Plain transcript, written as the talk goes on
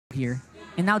here.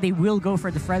 And now they will go for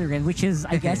the Frederick, which is,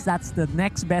 I guess, that's the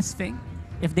next best thing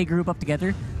if they group up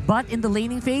together. But in the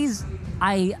laning phase,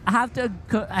 I have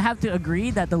to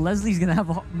agree that the Leslie's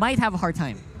might have a hard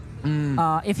time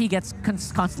if he gets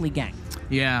constantly ganked.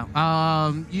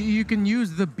 Yeah, you can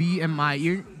use the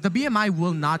BMI. The BMI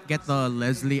will not get the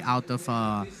Leslie out of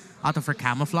her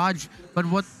camouflage, but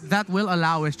what that will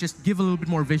allow is just give a little bit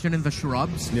more vision in the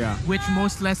shrubs, which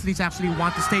most Leslies actually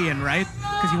want to stay in, right?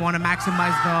 Because you want to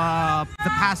maximize the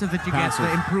passive that you get,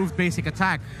 the improved basic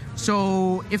attack.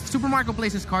 So if Super Marco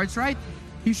plays his cards right,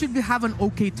 he should have an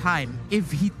okay time.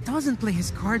 If he doesn't play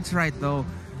his cards right, though,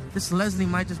 this Leslie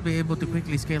might just be able to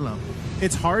quickly scale up.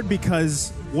 It's hard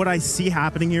because what I see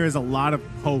happening here is a lot of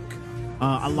poke.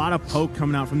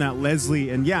 Coming out from that Leslie.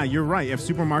 And yeah, you're right. If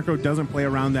Super Marco doesn't play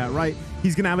around that right,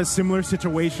 he's going to have a similar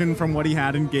situation from what he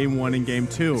had in Game 1 and Game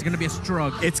 2. It's going to be a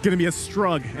strug. It's going to be a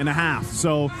strug and a half.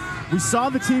 So we saw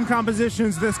the team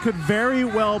compositions. This could very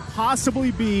well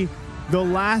possibly be the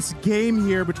last game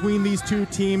here between these two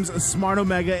teams, Smart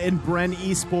Omega and BREN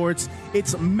Esports.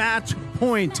 It's match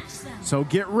point. So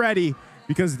get ready,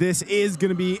 because this is going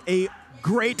to be a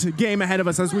great game ahead of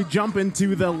us as we jump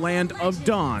into the Land of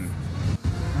Dawn.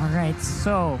 All right,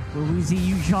 so will we see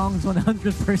Yu Zhong's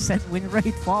 100% win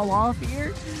rate fall off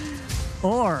here?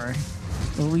 Or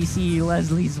will we see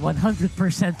Leslie's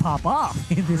 100% pop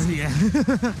off in this? Yeah.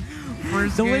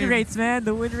 The win rates, man.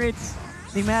 The win rates,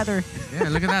 they matter. Yeah,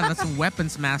 look at that. That's a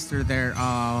weapons master there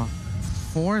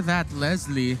for that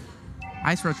Leslie.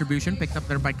 Ice Retribution picked up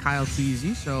there by Kyle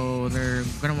TZ, so they're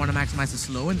going to want to maximize the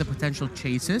slow and the potential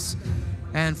chases.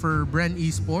 And for BREN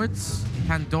Esports,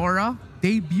 Pandora,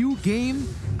 debut game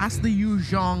as the Yu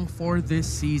Zhong for this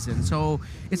season. So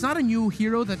it's not a new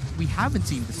hero that we haven't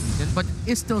seen this season, but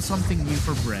it's still something new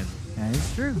for BREN. That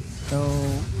is true. So,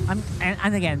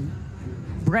 and again,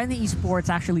 BREN Esports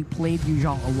actually played Yu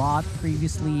Zhong a lot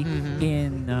previously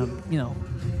in,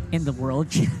 in the World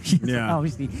Championship,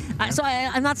 obviously. So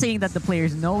I'm not saying that the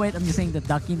players know it. I'm just saying that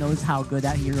Ducky knows how good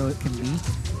that hero can be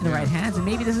in the right hands, and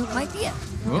maybe this is an idea.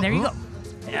 And there you go.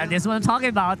 Yeah, this is what I'm talking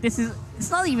about. It's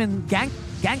not even gang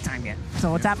time yet.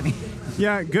 So what's happening?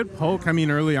 Yeah, good poke. I mean,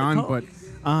 early on,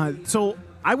 but so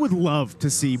I would love to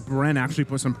see BREN actually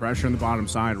put some pressure on the bottom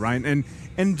side, right?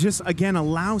 And just again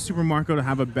allow Super Marco to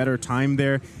have a better time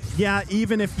there. Yeah,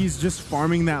 even if he's just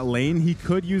farming that lane, he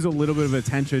could use a little bit of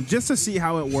attention just to see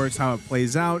how it works, how it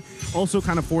plays out. Also,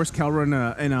 kind of force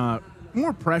Kelra in a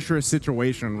more pressurous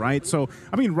situation, right? So,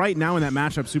 I mean, right now in that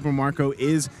matchup, Super Marco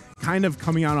is kind of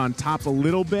coming out on top a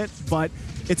little bit, but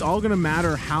it's all going to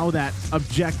matter how the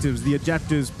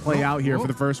objectives play out here for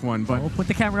the first one. But put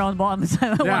the camera on the bottom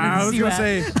side. I was going to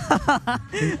say,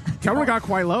 Kelra got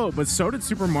quite low, but so did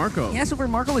Super Marco. Yeah, Super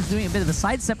Marco was doing a bit of a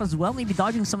sidestep as well, maybe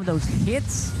dodging some of those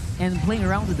hits and playing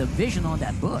around with the vision on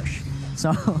that bush.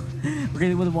 So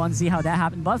really would want to see how that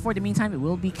happened. But for the meantime, it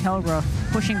will be Kelra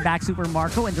pushing back Super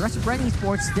Marco, and the rest of BREN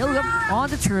Esports still up on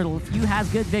the turtle. Few has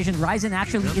good vision. Ryzen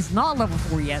actually is not level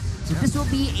 4 yet, so this will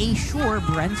be a sure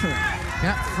BREN turtle.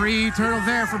 Yeah, free turtle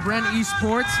there for BREN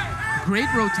Esports. Great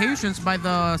rotations by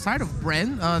the side of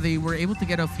BREN. They were able to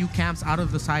get a few camps out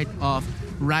of the side of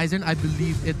Ryzen. I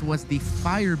believe it was the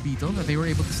Fire Beetle that they were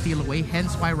able to steal away,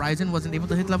 hence why Ryzen wasn't able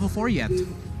to hit level 4 yet.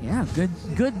 Yeah,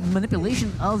 good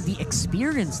manipulation of the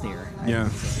experience there. Yeah,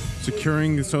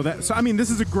 securing so I mean, this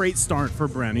is a great start for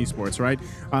BREN Esports, right?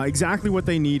 Exactly what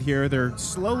they need here. They're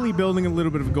slowly building a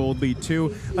little bit of a gold lead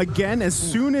too. Again, as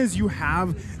soon as you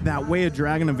have that Way of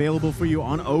Dragon available for you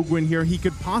on Ogwyn here, he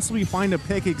could possibly find a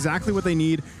pick exactly what they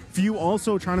need. Few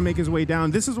also trying to make his way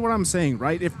down. This is what I'm saying,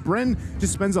 right? If BREN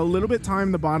just spends a little bit of time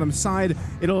on the bottom side,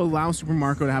 it'll allow Super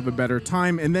Marco to have a better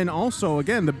time. And then also,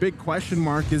 again, the big question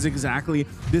mark is exactly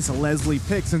this Leslie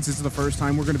pick, since it's the first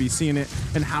time we're going to be seeing it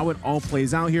and how it all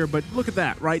plays out here. But look at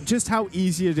that, right? Just how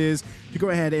easy it is to go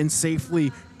ahead and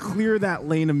safely clear that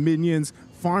lane of minions,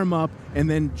 farm up, and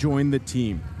then join the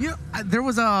team. Yeah, there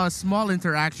was a small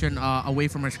interaction away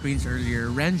from our screens earlier.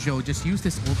 Renjo just used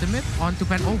his ultimate onto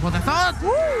Pen. Oh, what I thought! Woo!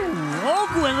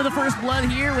 Ogwyn with the first blood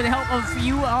here with the help of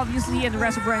Few, obviously, and the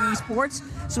rest of BREN Esports.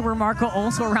 Super Marco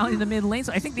also around in the mid lane,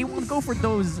 so I think they want to go for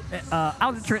those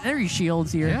out-of-turn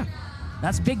shields here. Yeah.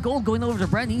 That's big gold going over to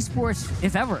BREN Esports,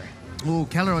 if ever. Oh,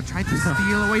 Kelra tried to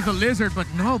steal away the lizard, but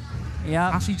nope. Yeah.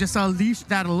 Actually just unleashed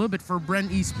that a little bit for BREN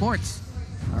Esports.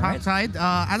 Top side,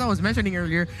 as I was mentioning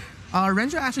earlier,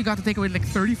 Renjo actually got to take away like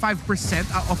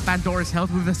 35% of Pandora's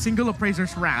health with a single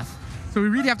Appraiser's Wrath. So we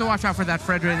really have to watch out for that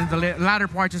Fredrin in the latter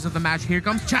parts of the match. Here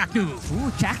comes Chaknu.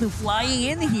 Ooh, Chaknu flying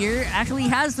in here. Actually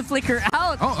has the flicker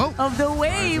out of the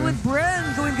way with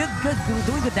BREN doing good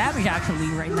damage actually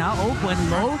right now. Oh, Gwen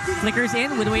low. Flickers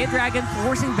in with Way of Dragon,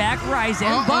 forcing back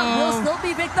Ryzen, but will still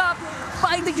be picked up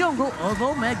by the jungle of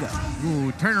Omega.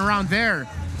 Ooh, turn around there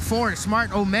for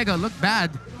Smart Omega. Looked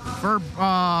bad for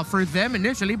them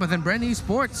initially, but then BREN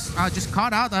Esports just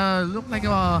caught out. Looked like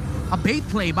a bait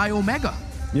play by Omega.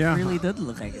 Yeah, really did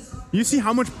look like it. You see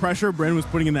how much pressure BREN was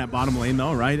putting in that bottom lane,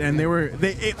 though, right? And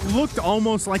it looked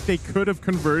almost like they could have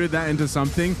converted that into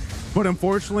something, but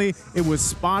unfortunately, it was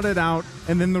spotted out.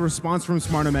 And then the response from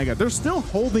Smart Omega, they're still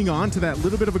holding on to that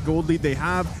little bit of a gold lead they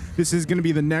have. This is going to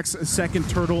be the next second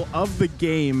turtle of the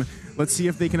game. Let's see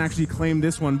if they can actually claim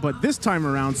this one. But this time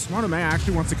around, Smart Omega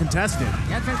actually wants to contest it.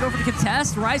 Yeah, trying to go for the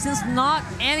contest. Ryzen's not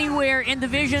anywhere in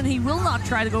division. He will not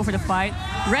try to go for the fight.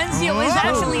 Renzio is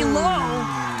actually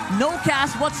low. No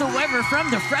cast whatsoever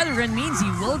from the Fredrin means he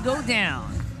will go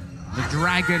down. The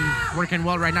Dragon working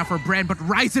well right now for BREN, but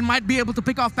Ryzen might be able to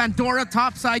pick off Pandora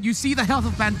topside. You see the health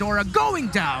of Pandora going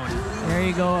down. There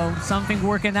you go. Something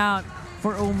working out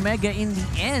for Omega in the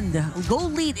end.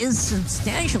 Gold lead is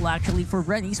substantial actually for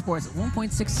BREN Esports at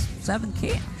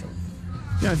 1.67K actually.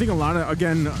 Yeah, I think a lot of,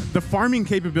 again, the farming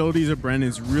capabilities of BREN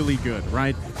is really good,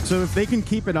 right? So if they can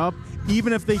keep it up,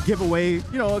 even if they give away,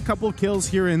 a couple of kills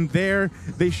here and there,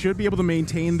 they should be able to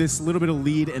maintain this little bit of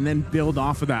lead and then build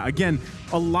off of that. Again,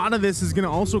 a lot of this is going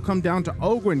to also come down to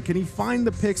Ogwin. Can he find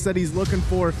the picks that he's looking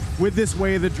for with this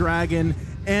Way of the Dragon?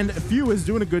 And Few is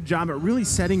doing a good job at really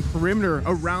setting perimeter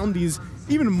around these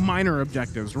even minor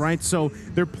objectives, right? So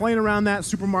they're playing around that.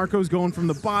 Super Marco's going from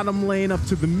the bottom lane up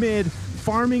to the mid,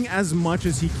 farming as much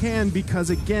as he can because,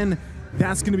 again,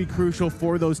 that's going to be crucial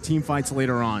for those team fights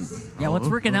later on. Yeah, what's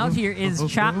working out here is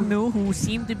Chaknu, who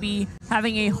seemed to be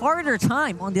having a harder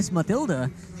time on this Matilda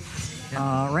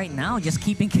right now, just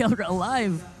keeping Killer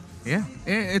alive. Yeah,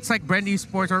 it's like BREN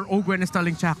Esports or Ogwen is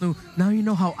telling Chaknu, now you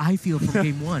know how I feel from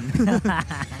game one.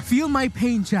 Feel my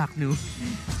pain, Chaknu.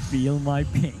 Feel my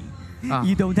pain.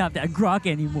 You don't have that Grok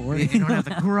anymore. You don't have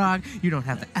the Grok, you don't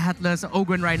have the Atlas.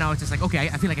 Ogwen right now is just like, okay,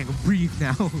 I feel like I can breathe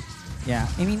now. Yeah,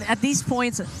 I mean, at these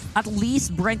points, at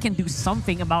least BREN can do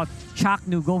something about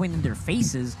Chaknu going in their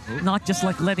faces, not just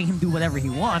like letting him do whatever he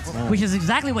wants, which is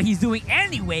exactly what he's doing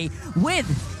anyway with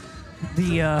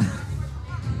the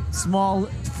small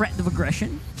threat of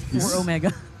aggression for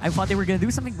Omega. I thought they were going to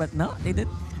do something, but no, they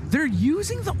didn't. They're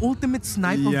using the ultimate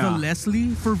snipe of the Leslie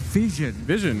for vision.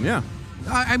 Vision, yeah.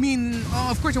 I mean,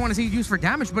 of course I want to see it used for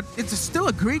damage, but it's still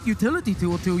a great utility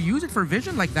tool to use it for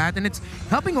vision like that, and it's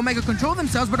helping Omega control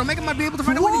themselves, but Omega might be able to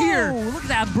find a win here. Look at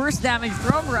that burst damage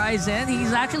from Ryzen.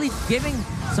 He's actually giving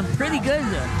some pretty good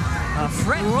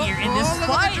threat here in this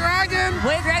fight. Dragon!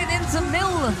 Way Dragon into the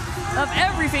middle of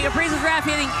everything. Appraiser's Wrath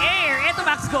hitting air.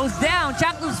 Etomax goes down.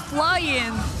 Chaknu's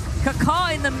flying.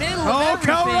 Kaka in the middle of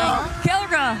everything.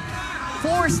 Kelra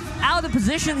forced out of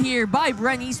position here by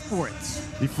BREN Esports.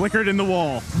 He flickered in the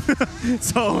wall.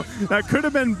 So that could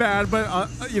have been bad, but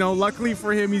luckily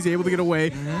for him, he's able to get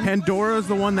away. Pandora's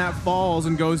the one that falls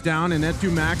and goes down, and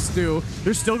Etu Max too.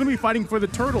 They're still going to be fighting for the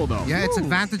turtle, though. Yeah, it's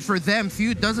advantage for them.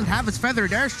 Feud doesn't have his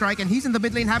feathered airstrike, and he's in the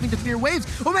mid lane having to clear waves.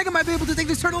 Omega might be able to take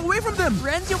this turtle away from them.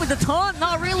 Renzio with the taunt,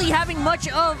 not really having much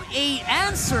of a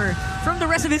answer from the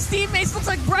rest of his teammates. Looks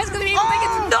like Bryce's going to be able to take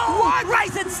it. No!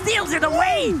 Ryzen steals it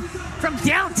away from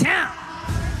downtown.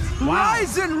 Wow.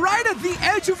 Ryzen right at the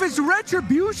edge of his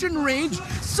retribution range,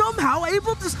 somehow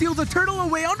able to steal the turtle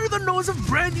away under the nose of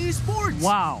BREN Esports.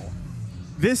 Wow.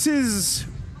 This is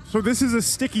a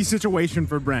sticky situation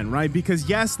for BREN, right? Because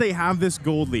yes, they have this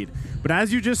gold lead, but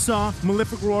as you just saw,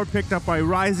 Malefic Roar picked up by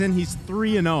Ryzen. He's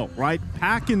 3-0, right?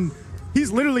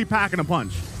 He's literally packing a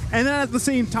punch. And then at the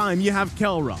same time, you have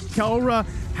Kelra. Kelra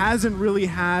hasn't really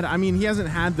had, he hasn't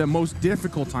had the most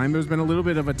difficult time. There's been a little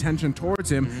bit of attention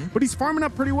towards him, but he's farming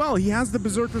up pretty well. He has the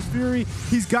Berserker's Fury.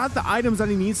 He's got the items that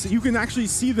he needs. You can actually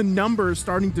see the numbers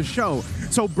starting to show.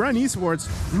 So BREN Esports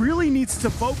really needs to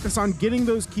focus on getting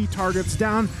those key targets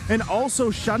down and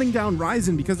also shutting down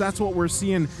Ryzen, because that's what we're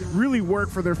seeing really work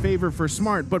for their favor for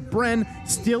Smart. But BREN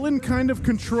still in kind of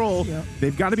control. Yep.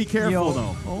 They've got to be careful,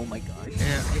 though. Oh my gosh.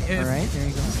 Yeah, all right, there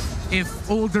you go. If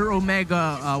older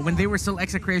Omega, when they were still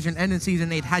Execration and in Season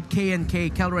 8, had K&K,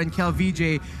 Kelra and Kel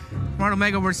VJ, Smart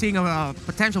Omega, we're seeing a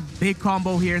potential big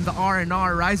combo here in the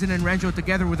R&R. Ryzen and Renjo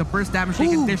together with a burst damage they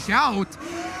can dish out.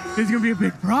 It's going to be a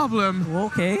big problem.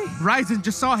 Okay. Ryzen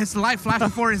just saw his life flash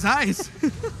before his eyes.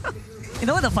 You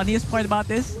know what the funniest part about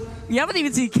this? We haven't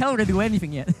even seen Kelra do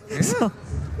anything yet. Yeah. So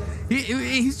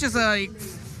he's just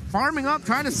farming up,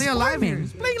 trying to stay alive here.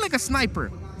 He's playing like a sniper.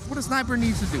 what a sniper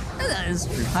needs to do. That is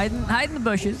true. Hide in the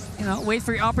bushes, you know, wait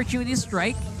for your opportunity to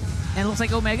strike. And it looks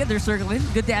like Omega, they're circling.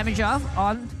 Good damage off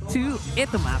on to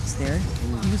Itomax there.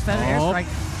 Use Feather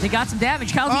Airstrike. They got some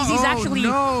damage. Calteezy's actually,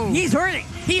 he's hurting.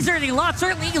 He's hurting a lot.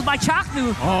 Certainly eagled by Chaknu.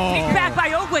 Picked back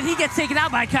by Oakwood. He gets taken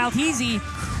out by Calteezy.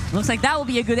 Looks like that will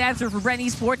be a good answer for BREN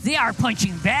Esports. They are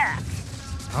punching back.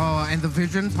 Oh, and the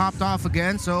vision popped off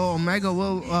again, so Omega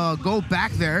will go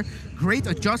back there. Great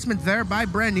adjustment there by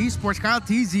BREN Esports.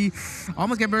 Calteezy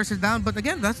almost get bursted down, but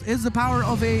again, that is the power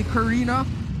of a Karina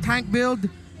tank build.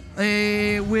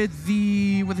 With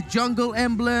the jungle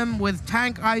emblem, with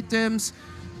tank items,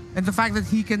 and the fact that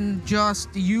he can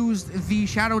just use the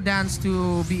Shadow Dance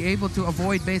to be able to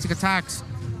avoid basic attacks.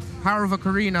 Power of a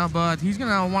Karina, but he's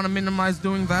gonna want to minimize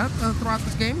doing that throughout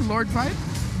this game. Lord fight.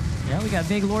 Yeah, we got a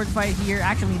big Lord fight here.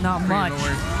 Actually, not much.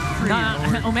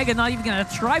 Omega not even gonna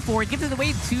try for it. Gives it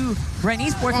away to BREN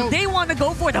Esports, but they want to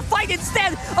go for the fight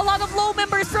instead. A lot of low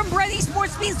members from BREN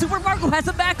Esports means Super Marco has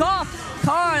to back off.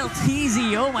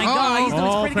 Calteezy, oh my god, he's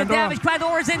doing some pretty good damage.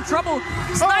 Pandora's in trouble.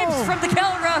 Snipes from the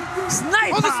Kelra.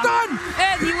 Snipe! Oh, the stun!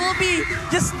 And he will be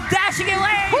just dashing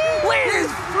away. Win!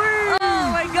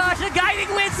 Oh my gosh, the guiding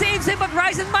wind saves him, but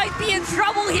Ryzen might be in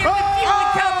trouble here with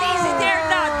feeling Calteezy. They're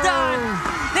not done.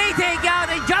 They take out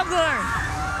a jungler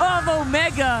of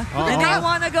Omega, and they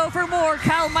want to go for more.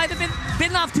 Cal might have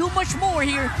been off too much more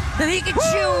here that he can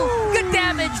chew. Good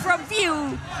damage from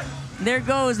Few. There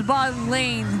goes the bottom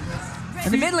lane,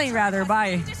 and the mid lane rather,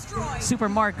 by Super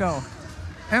Marco.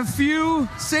 And Few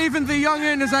saving the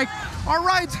youngin is like, all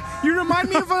right, you remind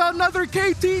me of another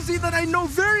KTZ that I know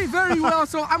very, very well,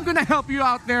 so I'm gonna help you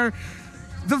out there.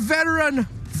 The veteran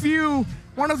Few,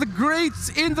 one of the greats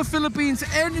in the Philippines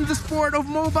and in the sport of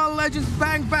Mobile Legends.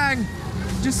 Bang Bang.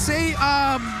 Just say,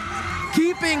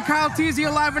 keeping Calteezy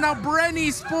alive, and now BREN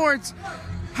Esports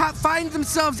find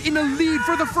themselves in a lead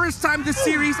for the first time this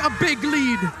series, a big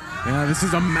lead. Yeah, this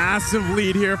is a massive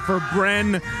lead here for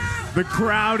BREN. The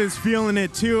crowd is feeling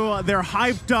it too. They're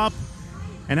hyped up.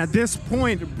 And at this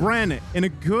point, BREN in a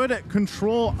good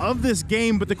control of this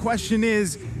game, but the question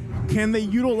is, can they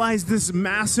utilize this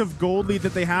massive gold lead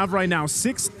that they have right now?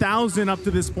 6,000 up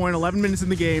to this point, 11 minutes in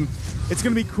the game. It's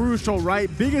going to be crucial, right?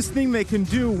 Biggest thing they can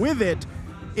do with it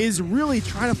is really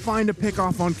try to find a pick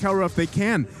off on Kelra if they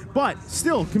can. But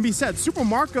still, can be said, Super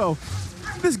Marco,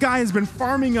 this guy has been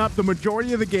farming up the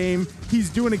majority of the game. He's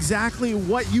doing exactly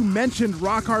what you mentioned,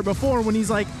 Rockhard, before when he's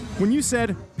like, when you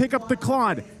said, pick up the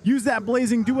Claude, use that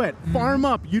Blazing Duet, farm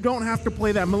up. You don't have to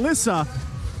play that Melissa.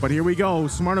 But here we go,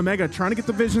 Smart Omega trying to get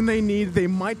the vision they need. They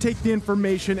might take the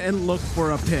information and look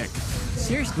for a pick.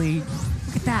 Seriously,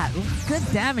 look at that. Good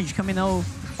damage coming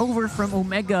over from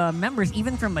Omega members,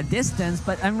 even from a distance.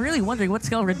 But I'm really wondering what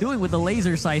Kelra doing with the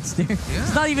laser sights there. Yeah.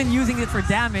 He's not even using it for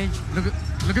damage. Look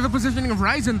at the positioning of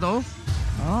Ryzen, though.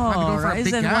 Oh,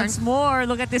 Ryzen once more.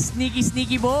 Look at this sneaky,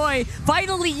 sneaky boy.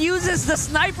 Finally uses the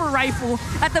sniper rifle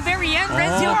at the very end.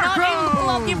 Renzio not able to pull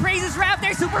off the Appraiser's Wrap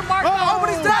there. Super Marco.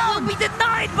 But he's down. Will be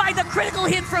denied by the critical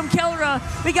hit from Kelra.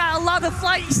 We got a lot of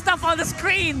flying stuff on the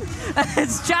screen.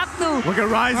 It's Chapnu. Look at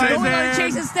Ryzen. Going on a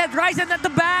chase instead. Ryzen at the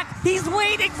back. He's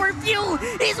waiting for Few.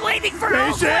 He's waiting for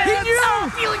Oakwood. He knew.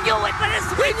 Few knew it, but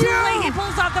it's way too late. He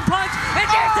pulls off the punch, and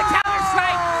there's the counter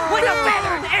strike with a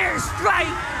veteran air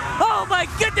strike. Oh my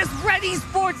goodness, BREN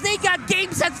Esports, they got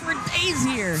game sets for days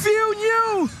here. Few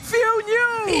knew! Few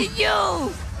knew! He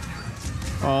knew!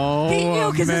 Oh, he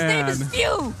knew because his name is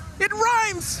Few. It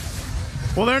rhymes!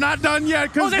 Well, they're not done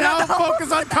yet because now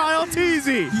focus on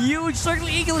Calteezy. Huge circle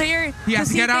eagle here he has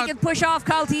to see if they can push off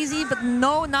Calteezy, but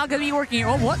no, not going to be working here.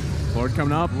 Oh, what? Lord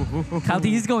coming up.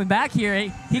 Calteezy's going back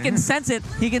here. He can sense it.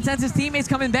 He can sense his teammates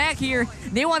coming back here.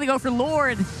 They want to go for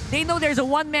Lord. They know there's a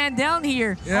one-man down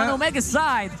here on Omega's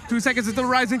side. 2 seconds until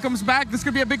Ryzen comes back. This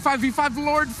could be a big 5v5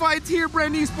 Lord fight here.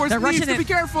 BREN Esports needs to be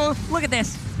careful. Look at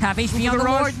this. Half HP on the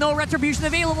Lord. No retribution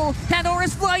available.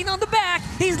 Pandora's flying on the back.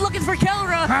 He's looking for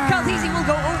Kelra. Calteezy will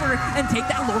go over and take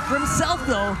that Lord for himself,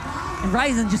 though. And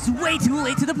Ryzen just way too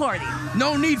late to the party.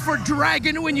 No need for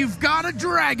dragon when you've got a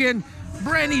dragon.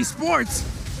 BREN Esports,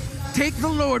 take the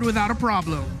Lord without a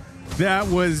problem. That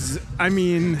was, I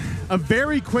mean, a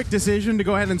very quick decision to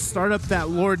go ahead and start up that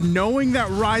Lord, knowing that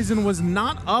Ryzen was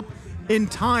not up in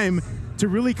time to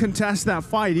really contest that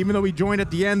fight, even though he joined at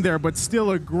the end there, but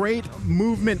still a great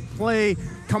movement play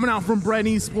coming out from BREN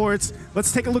Esports.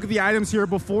 Let's take a look at the items here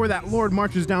before that Lord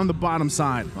marches down the bottom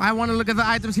side. I want to look at the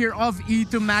items here of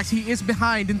E2Max. He is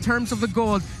behind in terms of the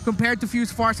gold compared to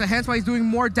Fuse Farsa, hence why he's doing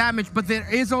more damage, but there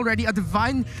is already a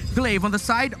Divine Glaive on the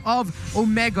side of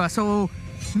Omega, so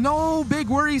no big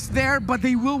worries there, but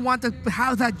they will want to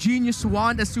have that Genius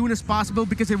Wand as soon as possible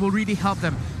because it will really help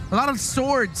them. A lot of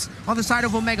swords on the side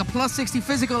of Omega. Plus 60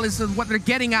 physical is what they're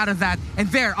getting out of that. And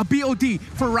there, a BOD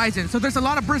for Ryzen. So there's a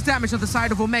lot of burst damage on the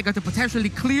side of Omega to potentially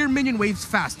clear minion waves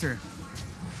faster.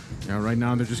 Yeah, right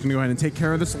now they're just going to go ahead and take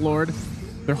care of this Lord.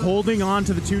 They're holding on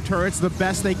to the 2 turrets the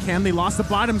best they can. They lost the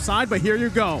bottom side, but here you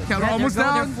go. Yeah, almost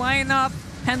down. They're flying up.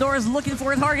 Pandora's looking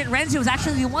for a target. Renzo is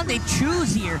actually the one they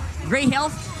choose here. Great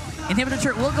health. Inhibitor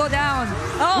turret will go down.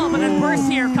 Oh, but a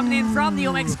burst here coming in from the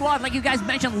Omega squad. Like you guys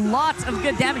mentioned, lots of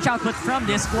good damage output from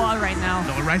this squad right now.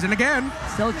 No, Ryzen again.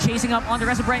 Still chasing up on the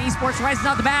rest of BREN Esports. Ryzen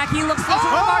out the back. He looks for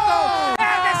Super Marco.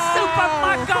 And the Super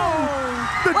Marco.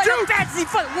 What a fancy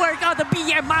footwork on the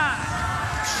BMI.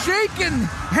 Shaken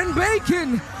and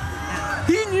bacon.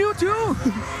 He knew too.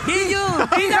 He knew.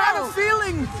 He had a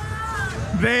feeling.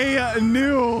 They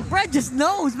knew. BREN just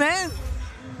knows, man.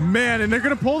 Man, and they're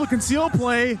going to pull the conceal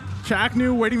play.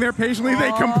 Chaknu waiting there patiently.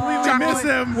 They completely miss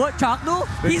him. What, Chaknu?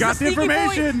 They got the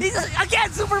information.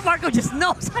 Again, Super Marco just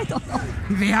knows. I don't know.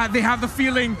 They have the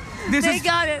feeling. They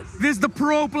got it. This is the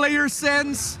pro player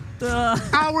sense.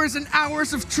 Hours and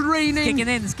hours of training.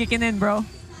 It's kicking in, bro.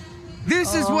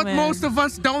 This is what most of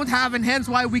us don't have, and hence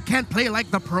why we can't play like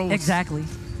the pros. Exactly.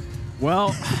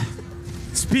 Well,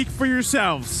 speak for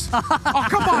yourselves. Oh,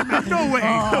 come on, man. No way.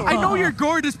 I know your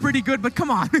gourd is pretty good, but come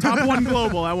on. Top 1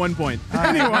 global at one point.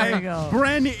 Anyway,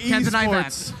 BREN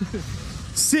Esports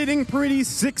sitting pretty,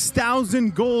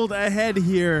 6,000 gold ahead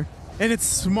here. And it's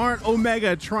Smart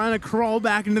Omega trying to crawl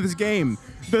back into this game.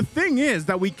 The thing is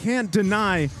that we can't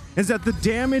deny is that the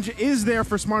damage is there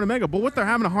for Smart Omega, but what they're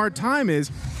having a hard time is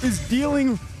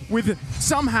dealing with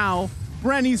somehow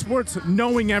BREN Esports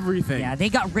knowing everything. Yeah, they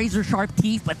got razor sharp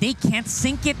teeth, but they can't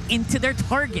sink it into their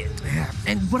target. Yeah,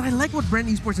 and what I like what BREN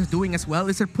Esports is doing as well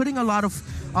is they're putting a lot of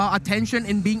attention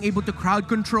in being able to crowd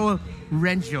control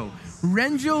Renjo.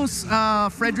 Renjo's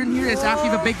Fredrin here is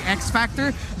actually the big X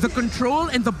factor. The control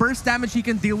and the burst damage he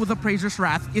can deal with the Appraiser's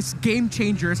Wrath is game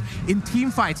changers in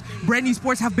team fights. BREN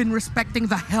Esports have been respecting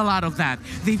the hell out of that.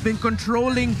 They've been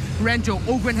controlling Renjo.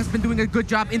 Ogren has been doing a good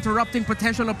job interrupting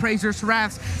potential Appraiser's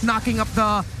Wraths, knocking up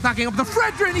the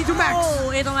Fredrin into max. Oh,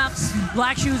 Max,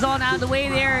 black shoes on out of the way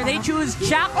there. They choose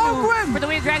Chaknu for the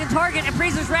Wave Dragon target.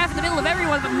 Appraiser's Wrath in the middle of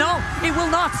everyone, but no, it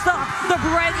will not stop the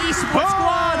BREN Esports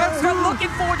squad from looking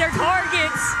for their targets.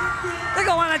 They're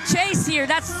going on a chase here.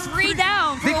 That's 3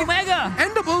 down for Omega.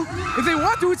 Endable. If they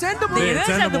want to, it's endable. It is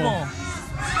endable.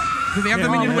 Do they have the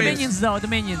minion waves? The minions, though. The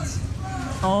minions.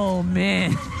 Oh,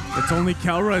 man. It's only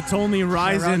Kelra. It's only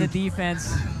Ryzen. On the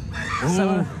defense.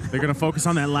 So they're going to focus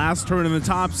on that last turret on the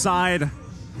top side.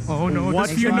 Oh, no. What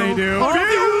can they do?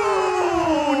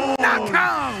 Oh,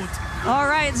 knockout! All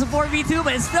right, it's a 4v2,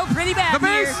 but it's still pretty bad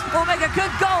here. Omega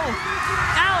could go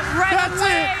out right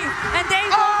away, and they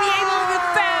won't be able to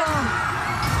defend.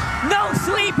 No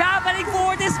sweep happening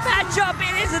for this matchup.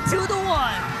 It is a 2-1.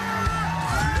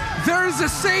 There is a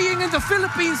saying in the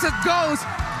Philippines that goes,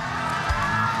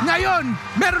 ngayon,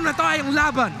 meron na tayong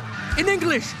laban. In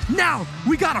English, now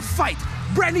we gotta fight.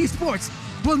 BREN Esports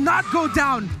will not go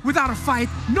down without a fight.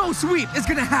 No sweep is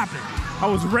gonna happen. I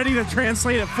was ready to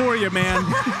translate it for you, man.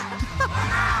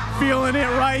 Feeling it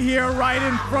right here, right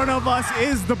in front of us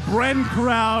is the BREN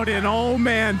crowd, and oh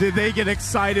man, did they get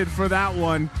excited for that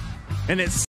one. And it's